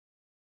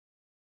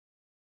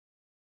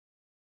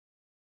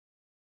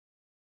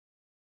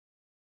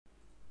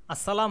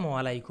Assalamu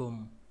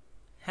Walaikum.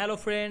 Hello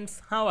friends,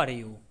 how are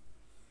you?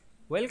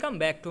 Welcome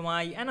back to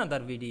my another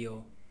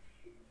video.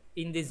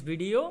 In this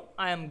video,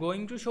 I am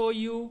going to show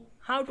you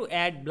how to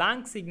add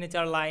blank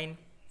signature line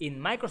in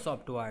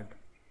Microsoft Word.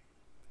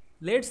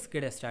 Let's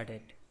get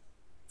started.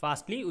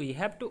 Firstly, we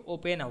have to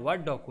open a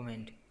Word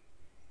document.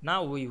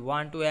 Now we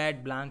want to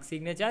add blank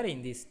signature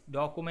in this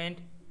document.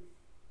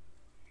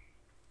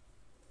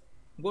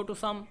 Go to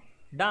some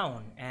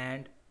down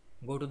and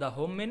go to the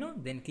home menu,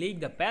 then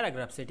click the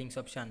paragraph settings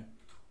option,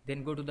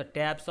 then go to the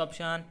tabs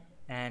option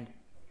and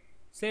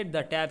set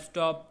the tabs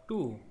top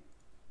 2,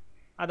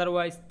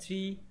 otherwise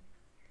 3,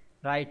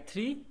 right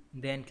 3,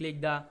 then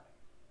click the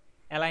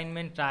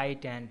alignment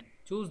right and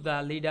choose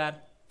the leader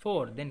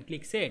 4, then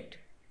click set,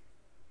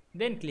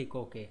 then click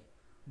OK,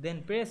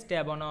 then press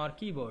tab on our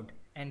keyboard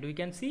and we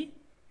can see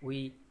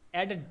we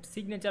added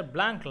signature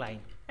blank line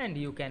and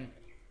you can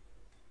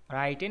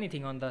write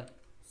anything on the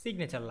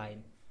signature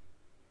line.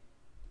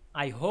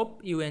 I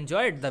hope you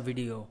enjoyed the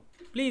video.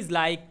 Please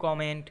like,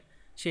 comment,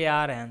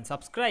 share and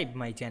subscribe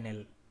my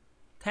channel.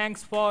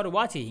 Thanks for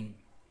watching.